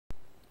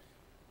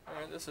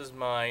This is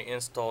my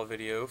install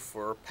video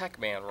for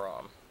PACMAN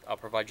ROM. I'll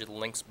provide you the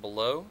links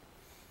below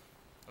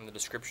in the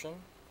description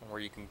where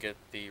you can get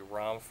the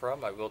ROM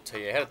from. I will tell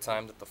you ahead of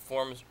time that the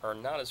forums are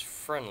not as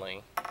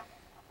friendly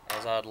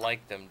as I'd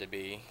like them to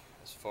be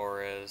as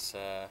far as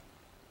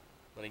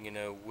letting you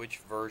know which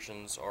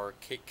versions are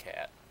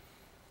KitKat.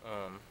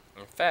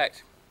 In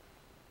fact,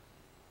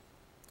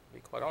 to be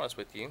quite honest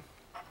with you,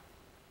 I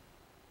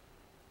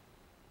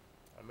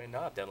may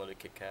not have downloaded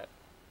KitKat.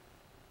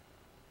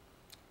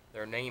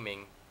 Their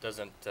naming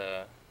doesn't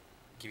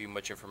give you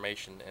much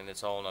information, and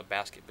it's all in a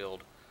basket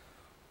build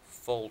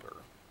folder.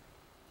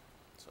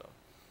 So,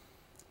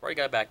 already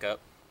got it back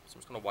up, so I'm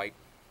just going to wipe.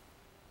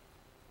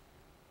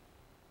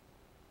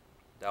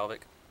 Dalvik,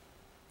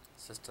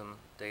 system,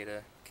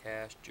 data,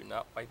 cache. Do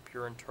not wipe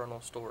your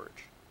internal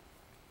storage.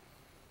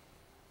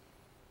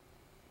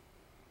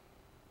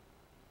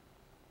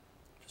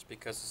 Just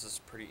because this is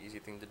a pretty easy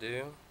thing to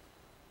do.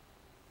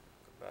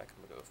 Go back, I'm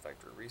going to do a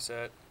factory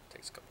reset.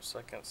 Takes a couple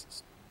seconds.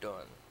 It's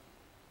done.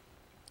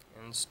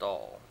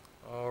 Install.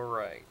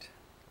 Alright,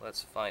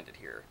 let's find it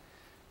here.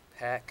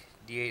 PAC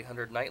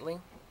D800 Nightly.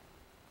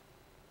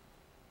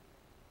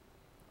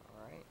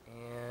 Alright,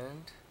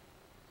 and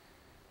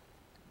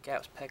the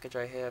GApps package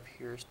I have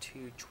here is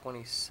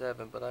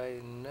 227, but I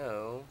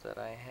know that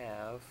I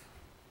have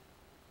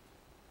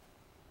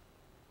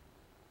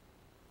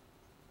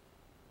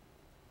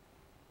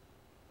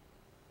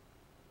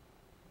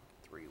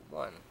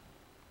one.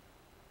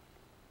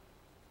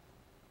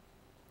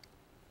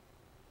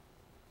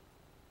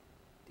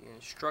 The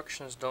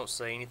instructions don't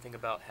say anything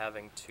about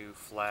having to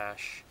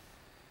flash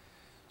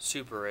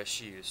Super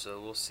SU,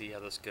 so we'll see how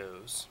this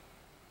goes.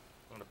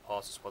 I'm going to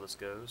pause this while this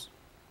goes.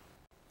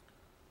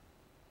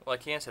 Well, I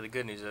can say the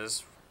good news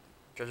is,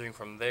 judging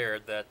from there,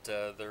 that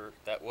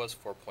that was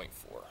 4.4.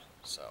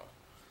 So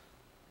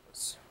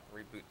let's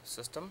reboot the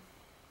system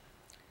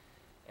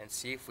and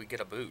see if we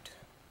get a boot.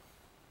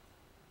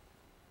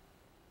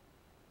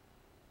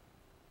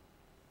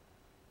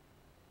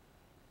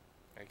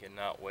 I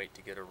cannot wait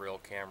to get a real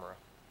camera.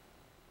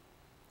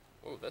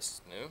 Oh, this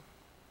is new.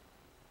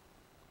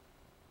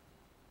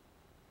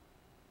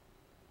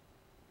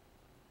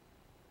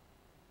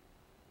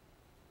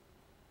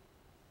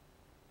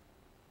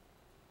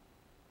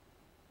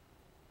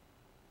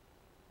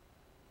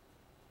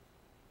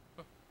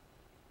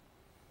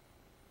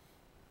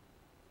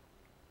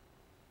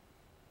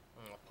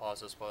 I'm going to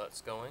pause this while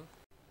that's going.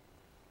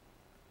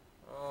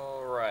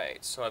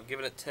 Alright, so I've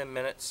given it 10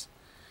 minutes.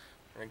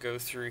 I'm going to go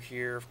through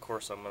here. Of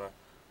course, I'm going to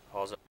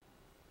pause it.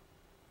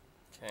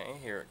 Okay,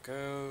 here it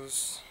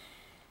goes.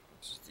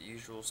 This is the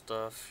usual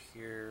stuff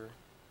here.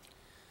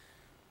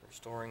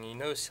 Restoring. You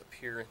notice up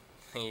here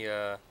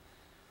the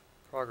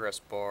progress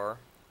bar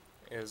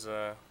is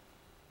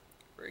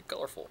very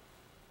colorful.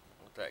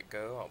 Let that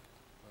go.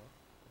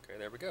 Okay,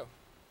 there we go.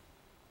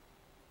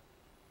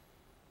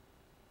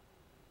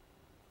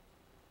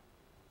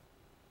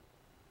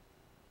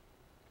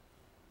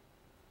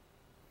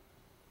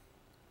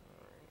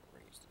 Alright, we're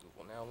going to use the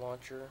Google Now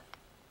launcher.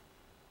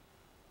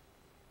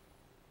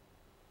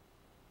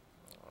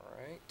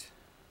 Alright.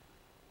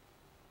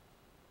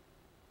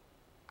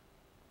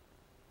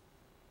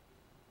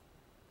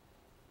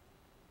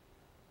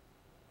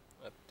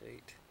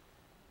 Update.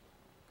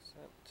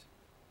 Accept.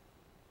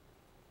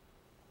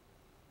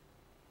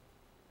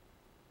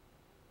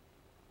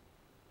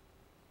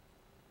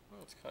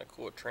 Oh, it's kind of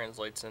cool. It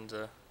translates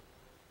into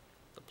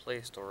the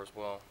Play Store as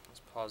well.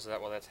 Let's pause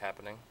that while that's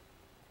happening.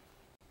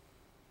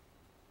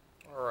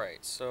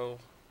 Alright, so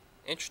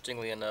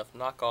interestingly enough,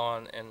 knock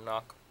on and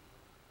knock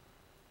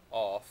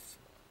off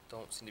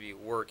don't seem to be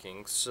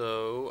working,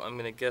 so I'm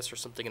going to guess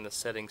there's something in the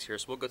settings here.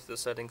 So we'll go through the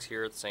settings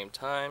here at the same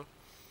time.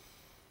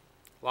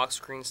 Lock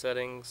screen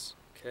settings,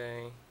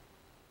 okay.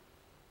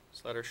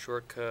 Slider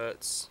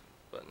shortcuts,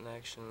 button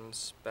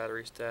actions,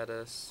 battery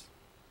status,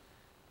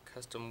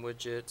 custom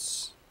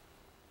widgets,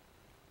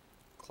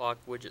 clock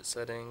widget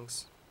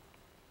settings,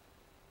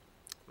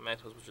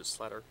 Maxwell's widget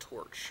slider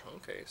torch.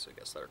 Okay, so we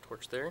got slider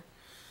torch there.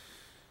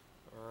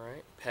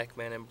 Alright,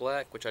 PACMAN in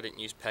black, which I didn't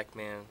use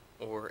PACMAN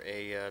or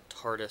a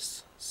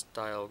TARDIS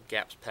style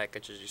GApps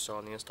package as you saw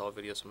in the install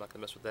video, so I'm not going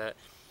to mess with that.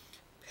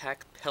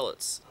 PAC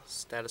pellets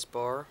status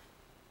bar.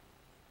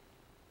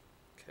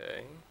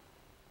 Okay.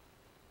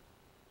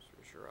 So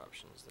there's your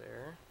options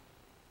there.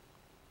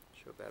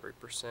 Show battery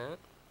percent.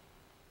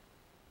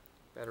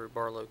 Battery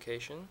bar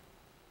location.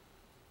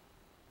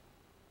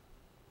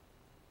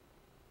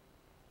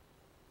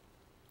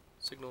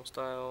 Signal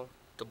style.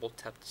 Double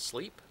tap to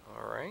sleep.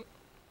 Alright.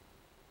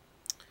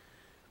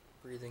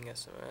 Breathing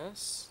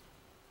SMS.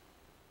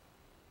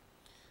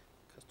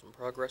 Custom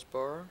progress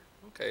bar.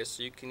 Okay,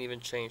 so you can even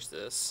change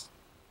this.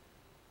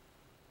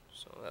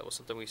 So that was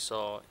something we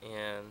saw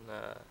in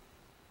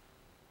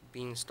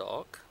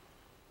Beanstalk.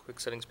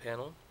 Quick settings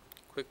panel.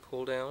 Quick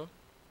pull down.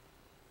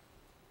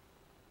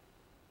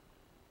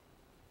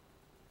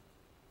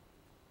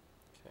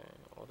 Okay,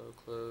 auto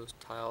close.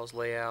 Tiles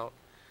layout.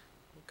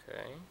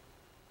 Okay.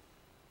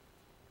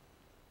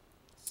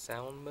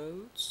 Sound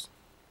modes.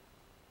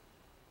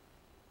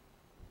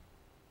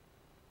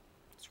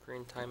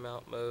 Screen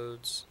timeout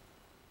modes.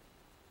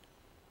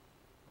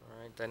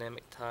 Alright,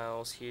 dynamic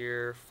tiles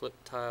here, flip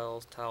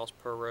tiles, tiles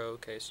per row.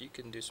 Okay, so you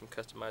can do some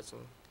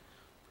customizing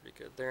pretty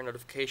good there.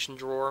 Notification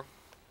drawer.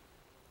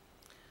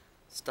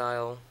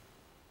 Style.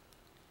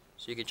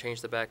 So you can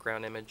change the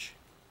background image.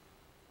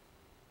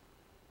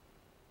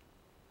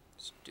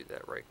 Let's do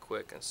that right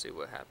quick and see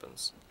what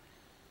happens.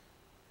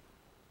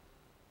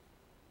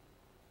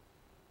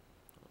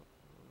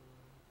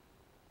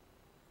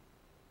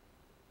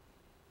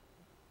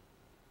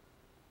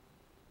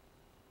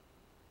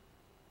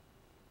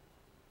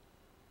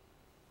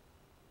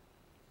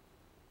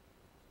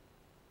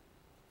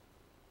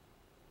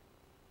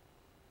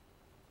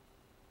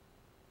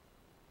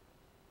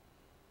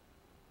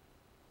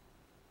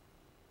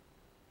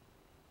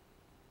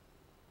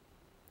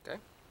 Okay,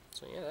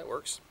 so yeah, that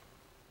works.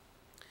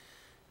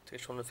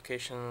 Textual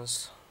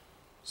notifications,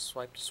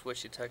 swipe to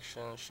switch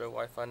detection, show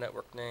Wi-Fi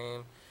network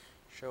name,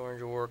 show in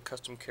your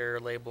custom carrier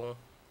label.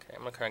 Okay,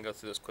 I'm going to kind of go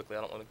through this quickly.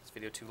 I don't want to make this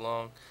video too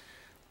long.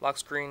 Lock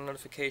screen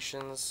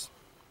notifications,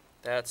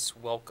 that's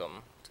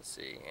welcome to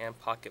see. And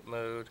pocket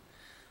mode,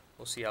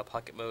 we'll see how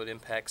pocket mode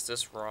impacts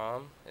this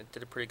ROM. It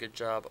did a pretty good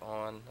job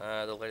on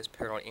the latest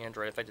paranoid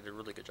Android. In fact, it did a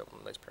really good job on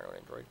the latest paranoid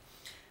Android.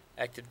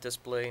 Active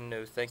display,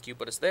 no thank you,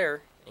 but it's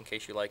there in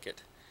case you like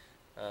it.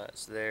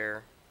 It's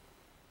there.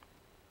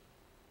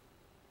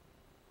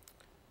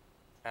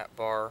 App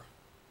bar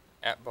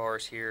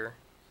is here.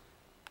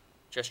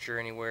 Gesture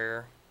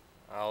anywhere,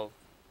 I'll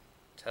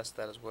test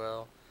that as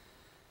well.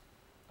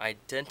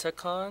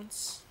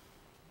 Identicons,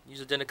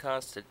 use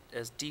identicons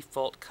as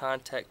default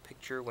contact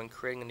picture when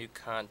creating a new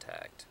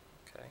contact.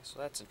 Okay, so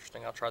that's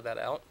interesting. I'll try that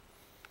out.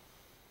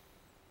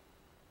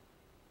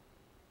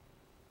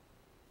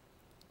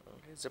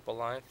 Okay, zip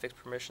align, fix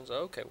permissions.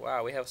 Okay,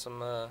 wow, we have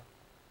some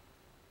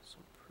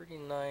pretty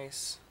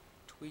nice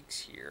tweaks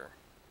here.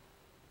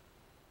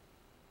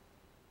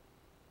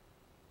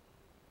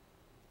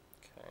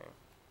 Okay.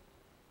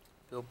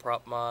 Build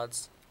prop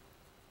mods.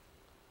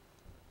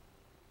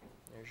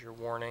 There's your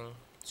warning.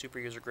 Super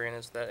user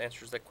granted. That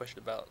answers that question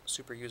about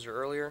super user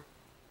earlier.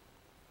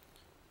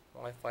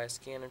 Wi-Fi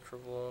scan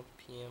interval.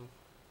 PM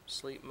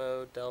sleep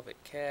mode. Delvic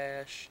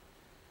cache.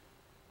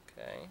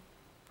 Okay.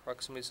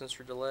 Proximity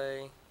sensor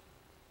delay.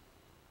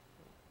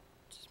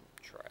 Just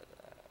try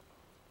that.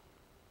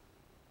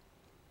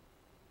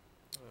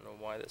 I don't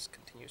know why this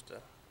continues to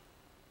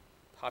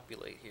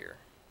populate here.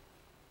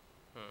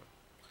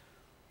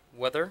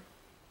 Weather.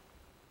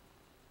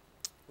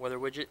 Weather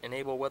widget.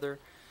 Enable weather.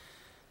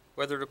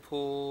 Weather to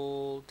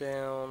pull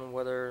down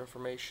weather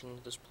information,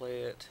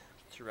 display it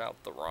throughout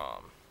the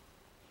ROM.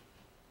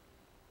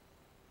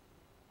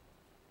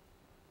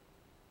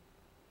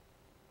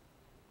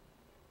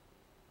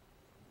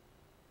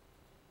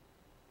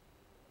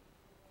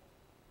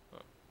 I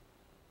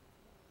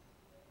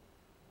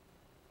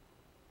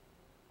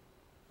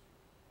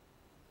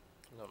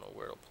don't know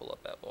where it'll pull up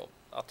at. Well,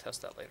 I'll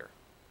test that later.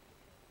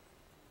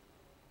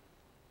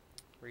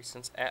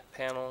 Recent app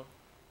panel.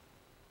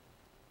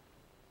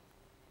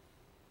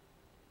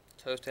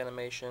 Toast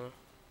animation.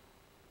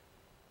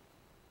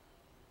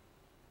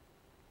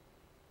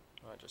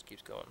 Oh, it just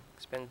keeps going.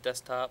 Expand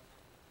desktop.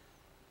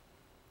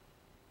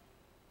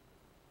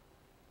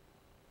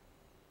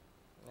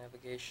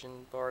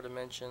 Navigation bar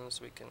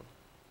dimensions. We can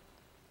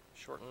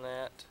shorten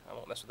that. I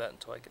won't mess with that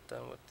until I get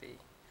done with the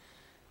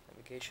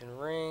navigation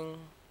ring.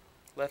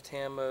 Left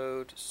hand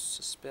mode.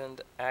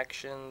 Suspend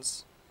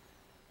actions.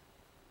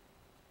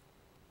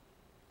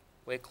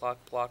 Wake clock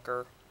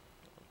blocker.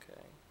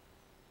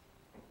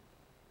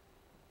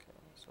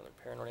 So another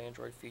paranoid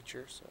Android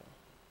feature. So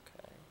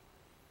okay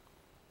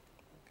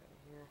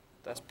here.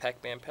 That's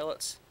PACMAN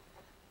pellets.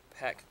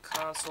 Pack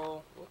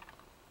console. Whoop.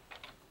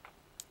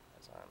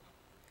 As I'm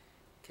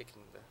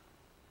kicking the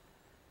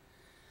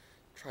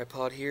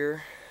tripod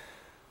here.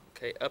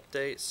 Okay,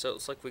 updates. So it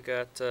looks like we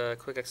got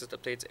quick access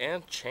updates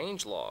and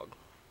change log.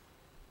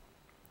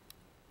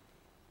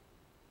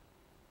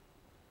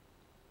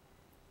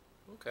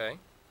 Okay.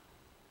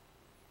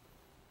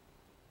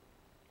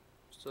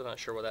 Still not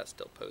sure why that's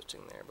still posting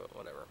there, but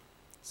whatever.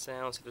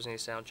 Sound, see if there's any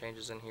sound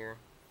changes in here.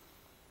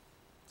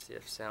 See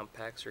if sound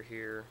packs are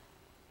here.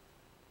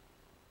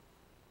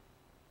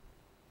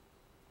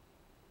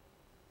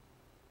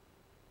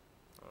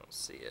 I don't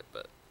see it,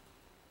 but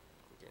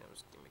again, it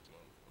was gimmicky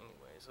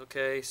anyways.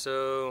 Okay,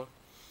 so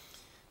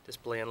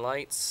display and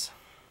lights.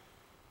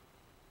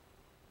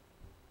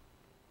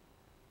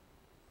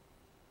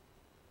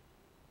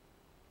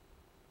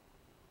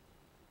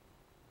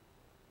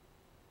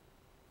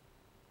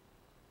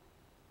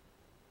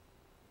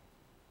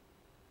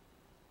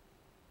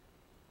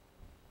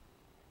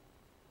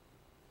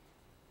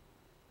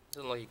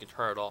 Doesn't look like you can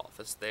turn it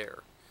off. It's there.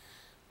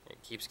 It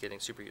keeps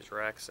getting super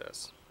user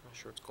access. Not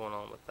sure what's going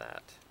on with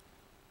that.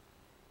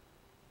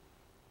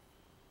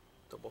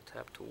 Double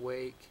tap to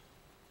wake.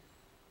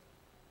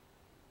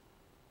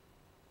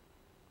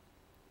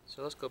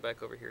 So let's go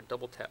back over here.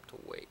 Double tap to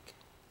wake.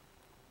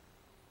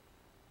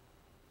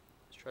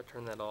 Let's try to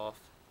turn that off.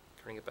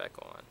 Turning it back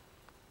on.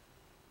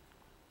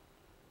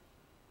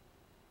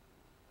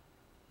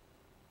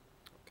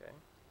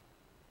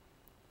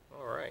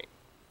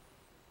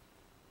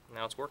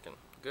 it's working.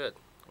 Good.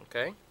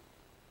 Okay.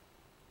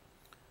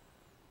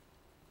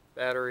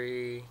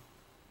 Battery.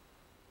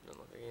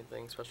 Doesn't look like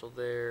anything special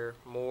there.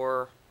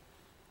 More.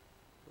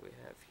 What do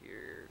we have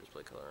here?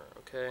 Display color.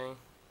 Okay.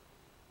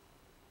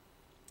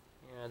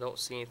 Yeah, I don't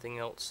see anything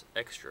else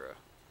extra.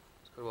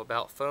 Let's go to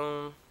About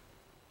Phone.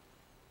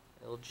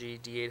 LG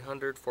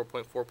D800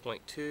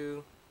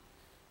 4.4.2.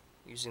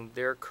 Using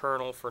their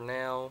kernel for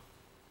now.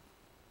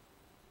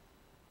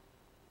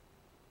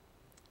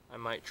 I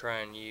might try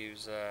and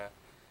use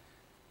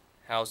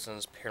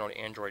Housen's Paranoid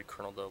Android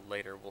kernel though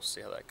later. We'll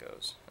see how that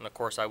goes. And of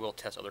course I will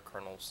test other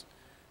kernels.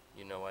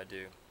 You know I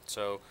do.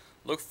 So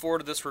look forward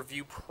to this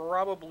review.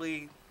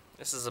 Probably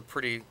this is a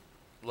pretty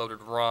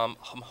loaded ROM.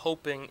 I'm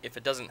hoping if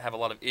it doesn't have a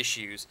lot of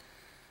issues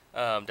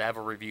to have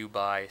a review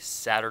by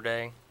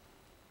Saturday.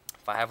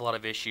 If I have a lot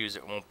of issues,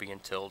 it won't be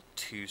until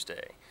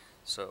Tuesday.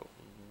 So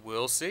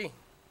we'll see.